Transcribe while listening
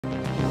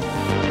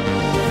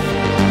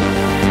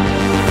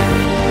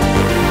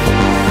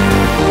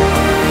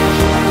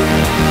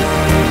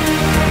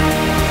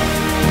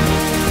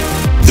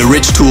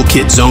Rich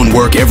Toolkit Zone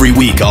work every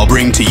week. I'll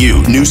bring to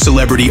you new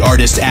celebrity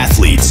artists,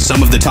 athletes,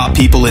 some of the top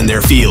people in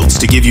their fields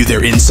to give you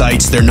their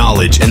insights, their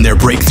knowledge, and their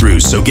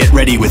breakthroughs. So get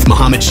ready with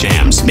Mohammad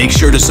Shams. Make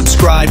sure to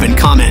subscribe and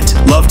comment.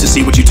 Love to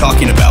see what you're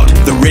talking about.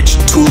 The Rich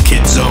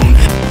Toolkit Zone.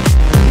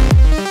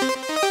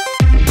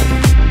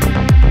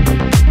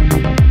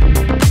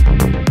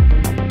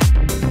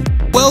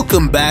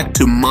 Welcome back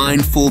to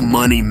Mindful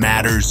Money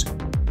Matters,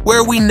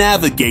 where we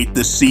navigate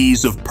the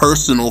seas of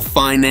personal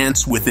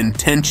finance with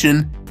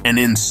intention and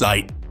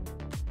insight.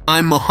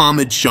 I'm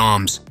Mohammad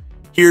Shams,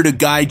 here to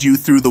guide you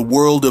through the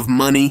world of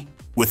money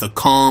with a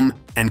calm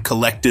and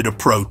collected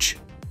approach.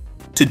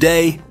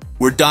 Today,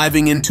 we're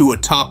diving into a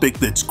topic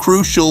that's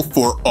crucial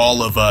for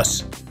all of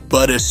us,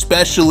 but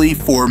especially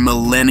for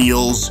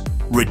millennials: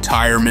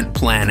 retirement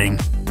planning.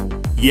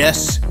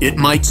 Yes, it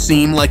might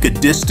seem like a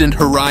distant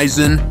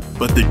horizon,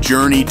 but the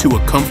journey to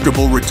a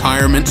comfortable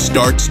retirement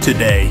starts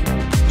today.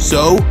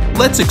 So,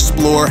 let's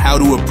explore how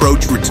to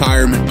approach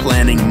retirement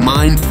planning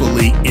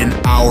mindfully in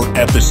our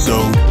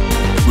episode,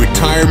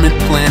 Retirement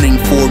Planning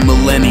for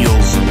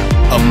Millennials,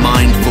 a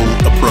Mindful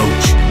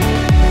Approach.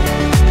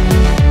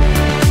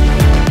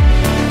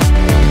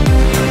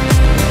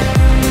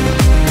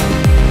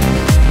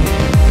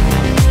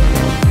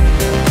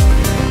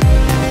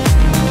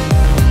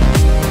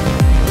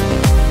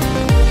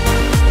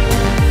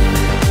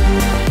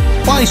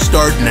 Why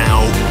start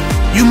now?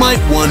 You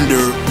might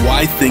wonder,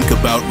 why think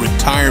about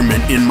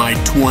retirement in my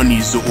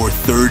 20s or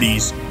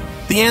 30s?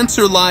 The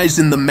answer lies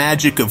in the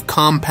magic of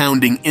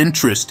compounding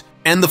interest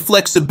and the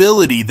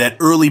flexibility that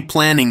early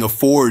planning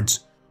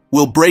affords.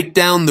 We'll break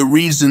down the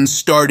reasons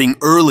starting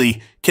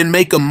early can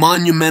make a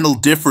monumental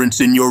difference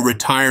in your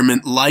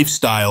retirement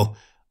lifestyle.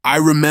 I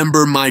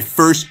remember my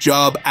first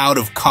job out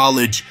of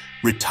college.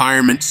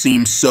 Retirement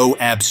seemed so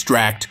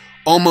abstract,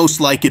 almost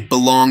like it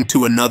belonged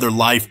to another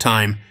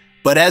lifetime.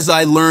 But as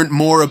I learned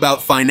more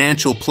about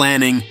financial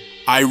planning,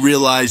 I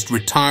realized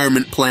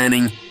retirement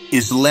planning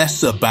is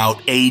less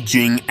about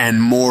aging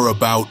and more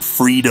about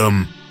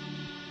freedom.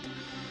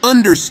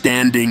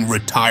 Understanding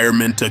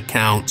retirement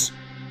accounts.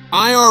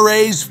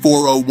 IRAs,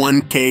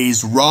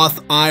 401ks, Roth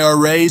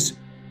IRAs.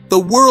 The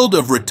world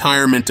of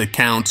retirement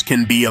accounts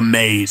can be a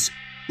maze.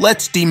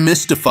 Let's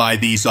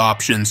demystify these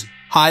options,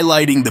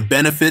 highlighting the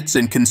benefits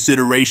and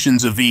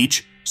considerations of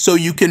each, so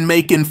you can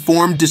make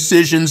informed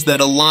decisions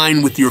that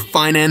align with your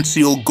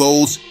financial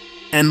goals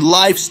and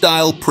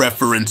lifestyle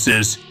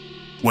preferences.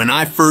 When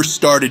I first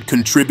started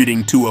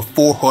contributing to a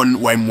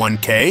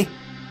 401k,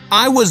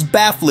 I was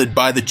baffled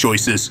by the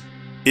choices.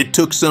 It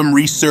took some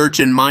research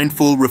and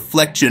mindful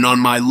reflection on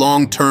my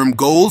long-term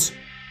goals,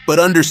 but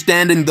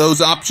understanding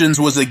those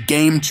options was a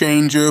game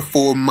changer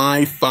for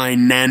my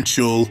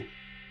financial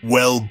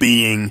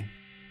well-being.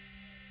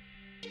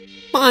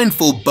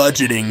 Mindful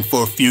budgeting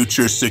for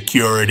future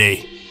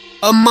security.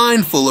 A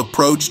mindful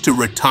approach to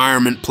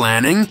retirement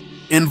planning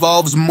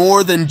involves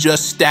more than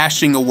just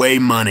stashing away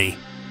money.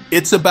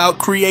 It's about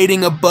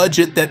creating a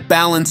budget that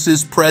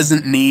balances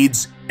present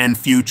needs and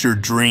future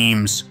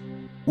dreams.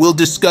 We'll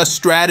discuss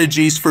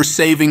strategies for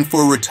saving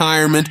for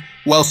retirement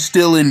while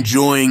still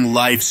enjoying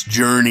life's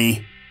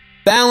journey.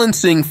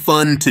 Balancing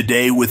fun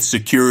today with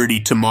security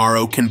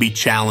tomorrow can be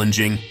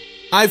challenging.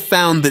 I've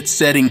found that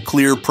setting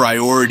clear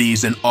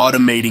priorities and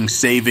automating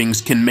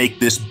savings can make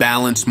this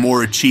balance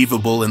more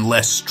achievable and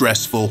less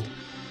stressful.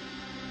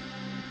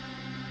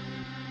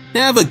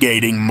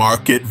 Navigating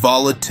market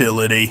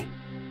volatility.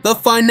 The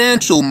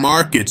financial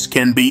markets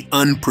can be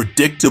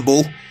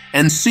unpredictable,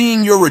 and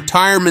seeing your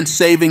retirement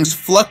savings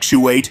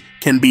fluctuate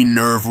can be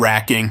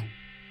nerve-wracking.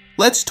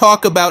 Let's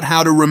talk about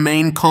how to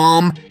remain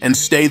calm and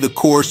stay the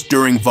course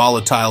during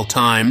volatile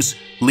times,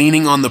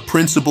 leaning on the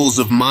principles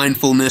of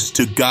mindfulness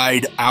to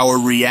guide our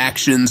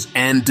reactions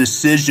and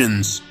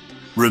decisions.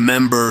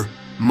 Remember,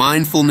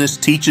 mindfulness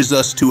teaches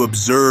us to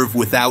observe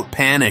without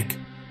panic.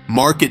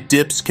 Market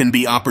dips can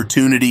be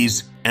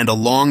opportunities, and a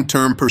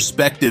long-term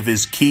perspective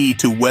is key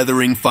to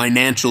weathering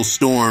financial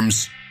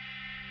storms.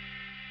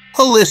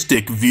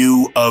 Holistic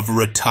view of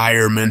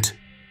retirement.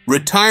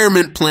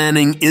 Retirement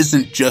planning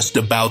isn't just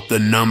about the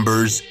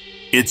numbers.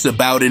 It's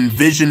about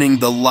envisioning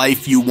the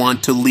life you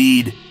want to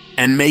lead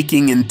and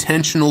making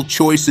intentional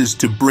choices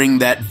to bring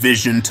that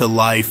vision to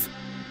life.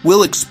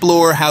 We'll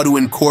explore how to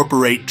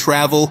incorporate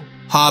travel,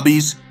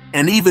 hobbies,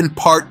 and even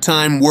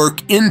part-time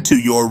work into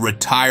your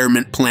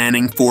retirement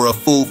planning for a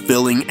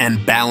fulfilling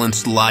and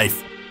balanced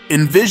life.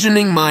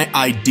 Envisioning my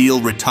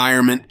ideal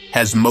retirement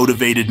has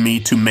motivated me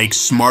to make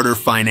smarter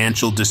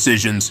financial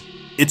decisions.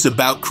 It's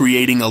about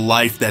creating a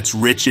life that's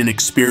rich in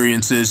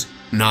experiences,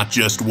 not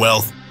just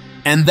wealth.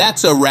 And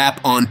that's a wrap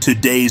on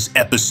today's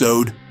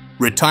episode,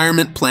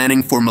 Retirement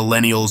Planning for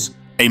Millennials,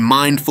 a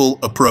Mindful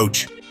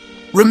Approach.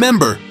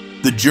 Remember,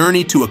 the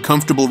journey to a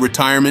comfortable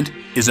retirement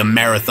is a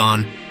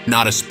marathon,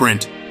 not a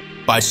sprint.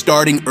 By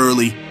starting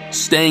early,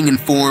 staying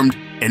informed,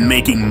 and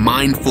making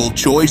mindful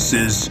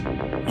choices,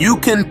 you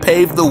can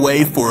pave the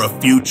way for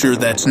a future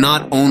that's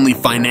not only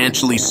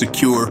financially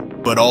secure,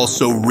 but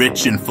also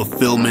rich in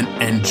fulfillment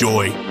and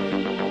joy.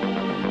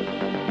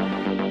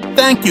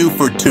 Thank you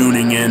for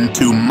tuning in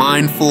to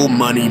Mindful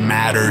Money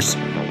Matters.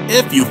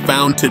 If you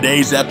found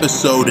today's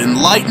episode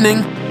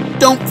enlightening,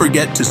 don't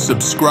forget to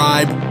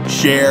subscribe,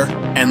 share,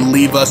 and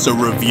leave us a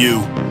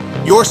review.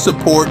 Your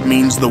support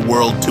means the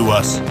world to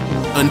us.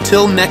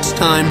 Until next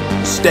time,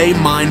 stay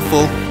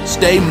mindful,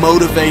 stay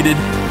motivated,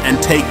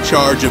 and take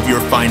charge of your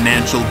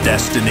financial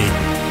destiny.